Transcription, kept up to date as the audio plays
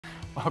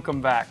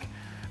Welcome back.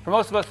 For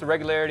most of us, the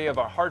regularity of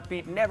our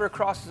heartbeat never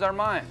crosses our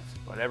minds.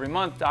 But every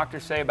month,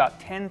 doctors say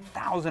about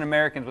 10,000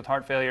 Americans with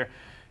heart failure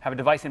have a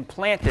device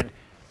implanted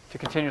to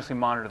continuously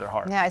monitor their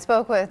heart. Yeah, I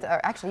spoke with,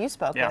 or actually you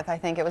spoke with, I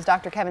think it was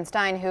Dr. Kevin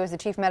Stein, who is the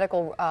Chief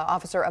Medical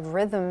Officer of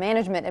Rhythm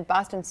Management at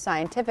Boston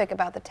Scientific,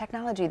 about the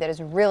technology that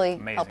is really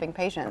helping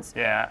patients.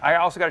 Yeah, I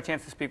also got a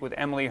chance to speak with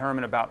Emily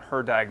Herman about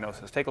her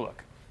diagnosis. Take a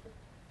look.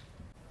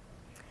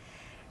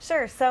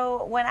 Sure.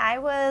 So when I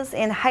was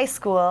in high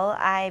school,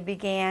 I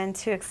began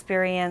to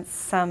experience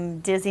some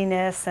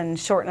dizziness and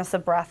shortness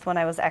of breath when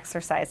I was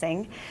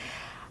exercising.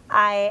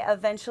 I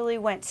eventually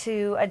went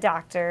to a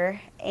doctor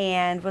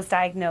and was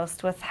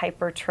diagnosed with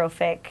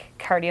hypertrophic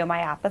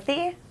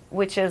cardiomyopathy,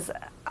 which is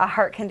a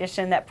heart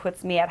condition that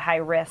puts me at high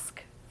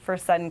risk for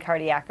sudden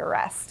cardiac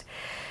arrest.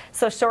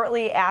 So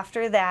shortly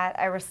after that,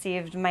 I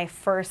received my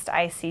first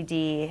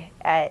ICD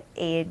at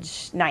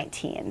age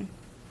 19.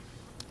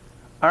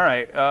 All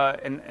right,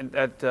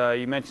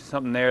 you mentioned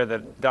something there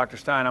that, Dr.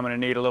 Stein, I'm going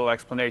to need a little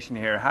explanation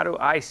here. How do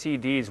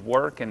ICDs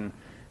work, and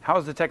how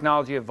has the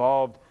technology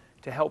evolved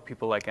to help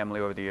people like Emily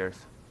over the years?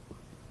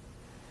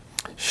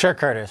 Sure,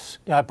 Curtis.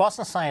 At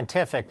Boston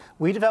Scientific,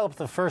 we developed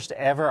the first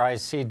ever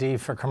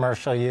ICD for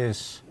commercial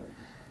use.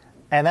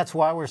 And that's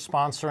why we're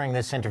sponsoring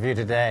this interview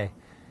today.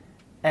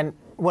 And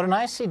what an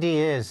ICD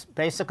is,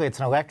 basically it's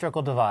an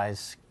electrical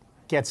device,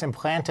 gets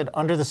implanted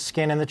under the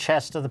skin and the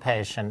chest of the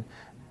patient,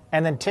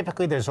 and then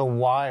typically there's a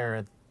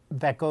wire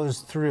that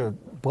goes through a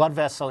blood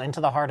vessel into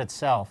the heart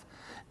itself.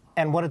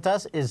 And what it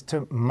does is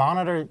to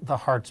monitor the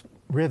heart's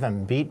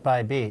rhythm beat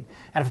by beat.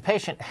 And if a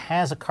patient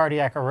has a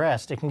cardiac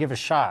arrest, it can give a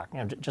shock,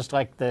 just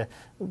like the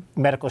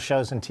medical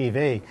shows on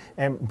TV,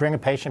 and bring a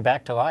patient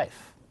back to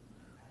life.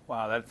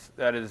 Wow,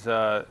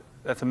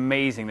 that's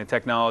amazing, the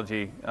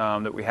technology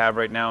that we have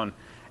right now. And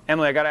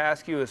Emily, I got to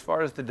ask you, as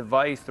far as the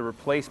device, the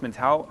replacements,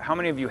 how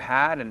many have you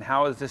had, and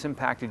how has this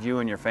impacted you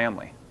and your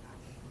family?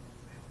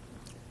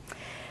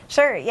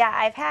 Sure. Yeah,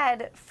 I've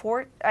had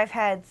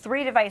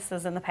 3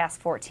 devices in the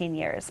past 14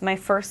 years. My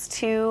first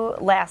 2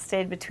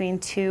 lasted between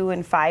 2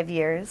 and 5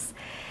 years,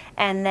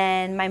 and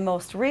then my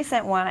most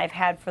recent one I've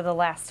had for the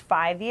last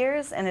 5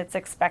 years, and it's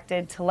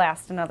expected to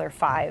last another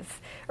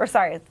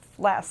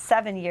last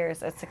 7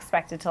 years. It's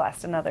expected to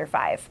last another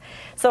 5.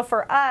 So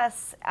for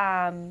us,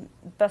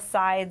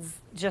 besides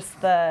just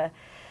the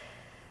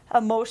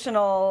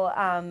emotional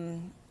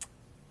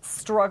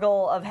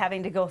struggle of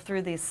having to go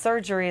through these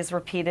surgeries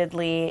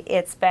repeatedly,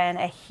 it's been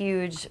a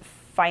huge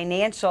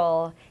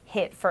financial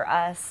hit for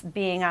us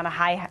being on a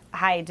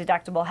high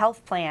deductible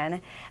health plan,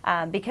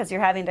 because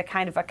you're having to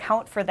kind of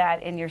account for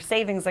that in your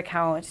savings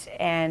account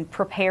and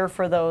prepare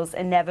for those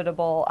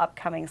inevitable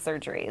upcoming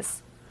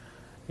surgeries.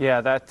 Yeah,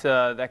 that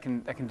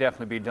can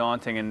definitely be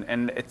daunting,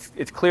 and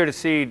it's clear to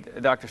see,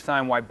 Dr.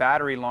 Stein, why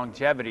battery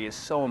longevity is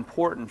so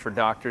important for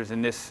doctors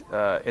in this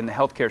in the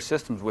healthcare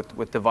systems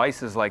with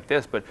devices like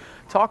this. But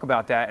talk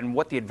about that and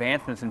what the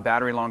advancements in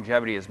battery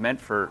longevity has meant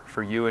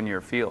for you and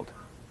your field.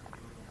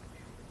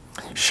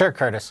 Sure,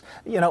 Curtis.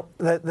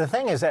 The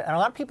thing is that, and a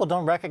lot of people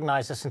don't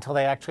recognize this until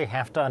they actually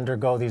have to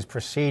undergo these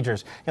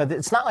procedures.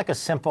 It's not like a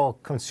simple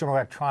consumer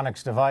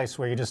electronics device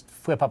where you just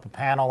flip up a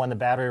panel when the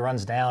battery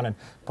runs down and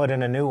put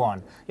in a new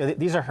one.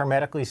 These are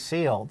hermetically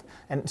sealed.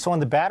 And so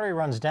when the battery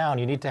runs down,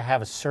 you need to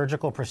have a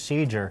surgical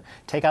procedure,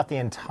 take out the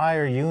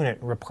entire unit,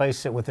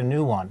 replace it with a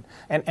new one.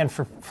 And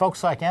for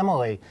folks like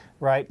Emily,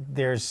 right,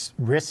 there's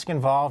risk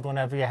involved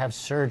whenever you have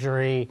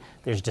surgery,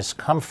 there's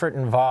discomfort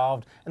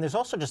involved, and there's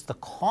also just the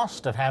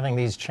cost of having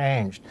these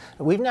changed.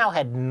 We've now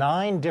had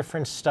 9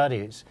 different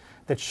studies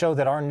that show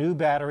that our new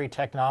battery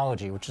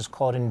technology, which is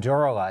called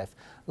EnduraLife,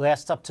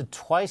 lasts up to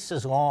twice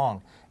as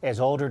long as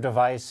older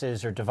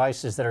devices or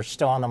devices that are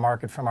still on the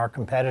market from our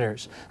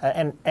competitors.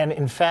 And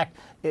in fact,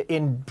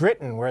 in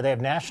Britain, where they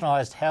have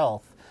nationalized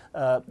health,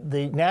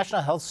 the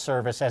National Health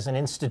Service has an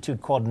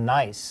institute called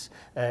NICE.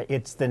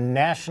 It's the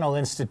National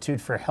Institute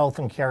for Health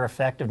and Care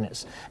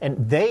Effectiveness. And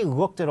they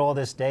looked at all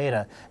this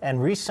data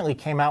and recently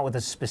came out with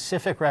a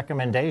specific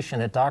recommendation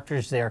that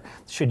doctors there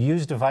should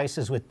use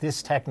devices with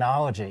this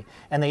technology.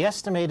 And they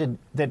estimated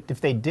that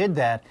if they did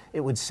that,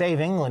 it would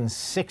save England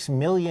 £6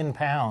 million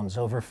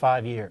over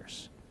 5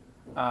 years.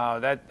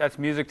 That's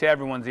music to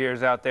everyone's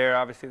ears out there.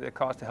 Obviously, the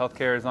cost of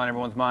healthcare is on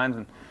everyone's minds.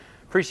 And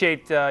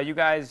appreciate you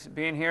guys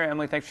being here.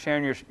 Emily, thanks for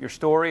sharing your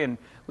story, and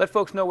let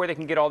folks know where they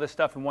can get all this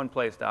stuff in one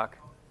place, Doc.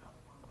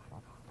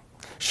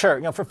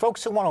 Sure. For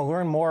folks who want to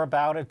learn more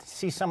about it,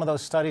 see some of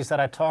those studies that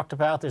I talked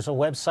about, there's a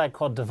website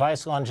called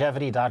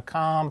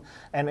devicelongevity.com.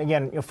 And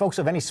again, folks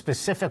who have any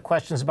specific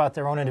questions about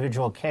their own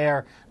individual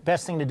care,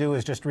 best thing to do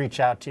is just reach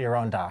out to your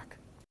own doc.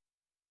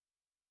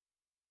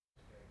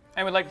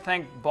 And we'd like to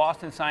thank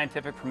Boston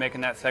Scientific for making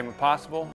that segment possible.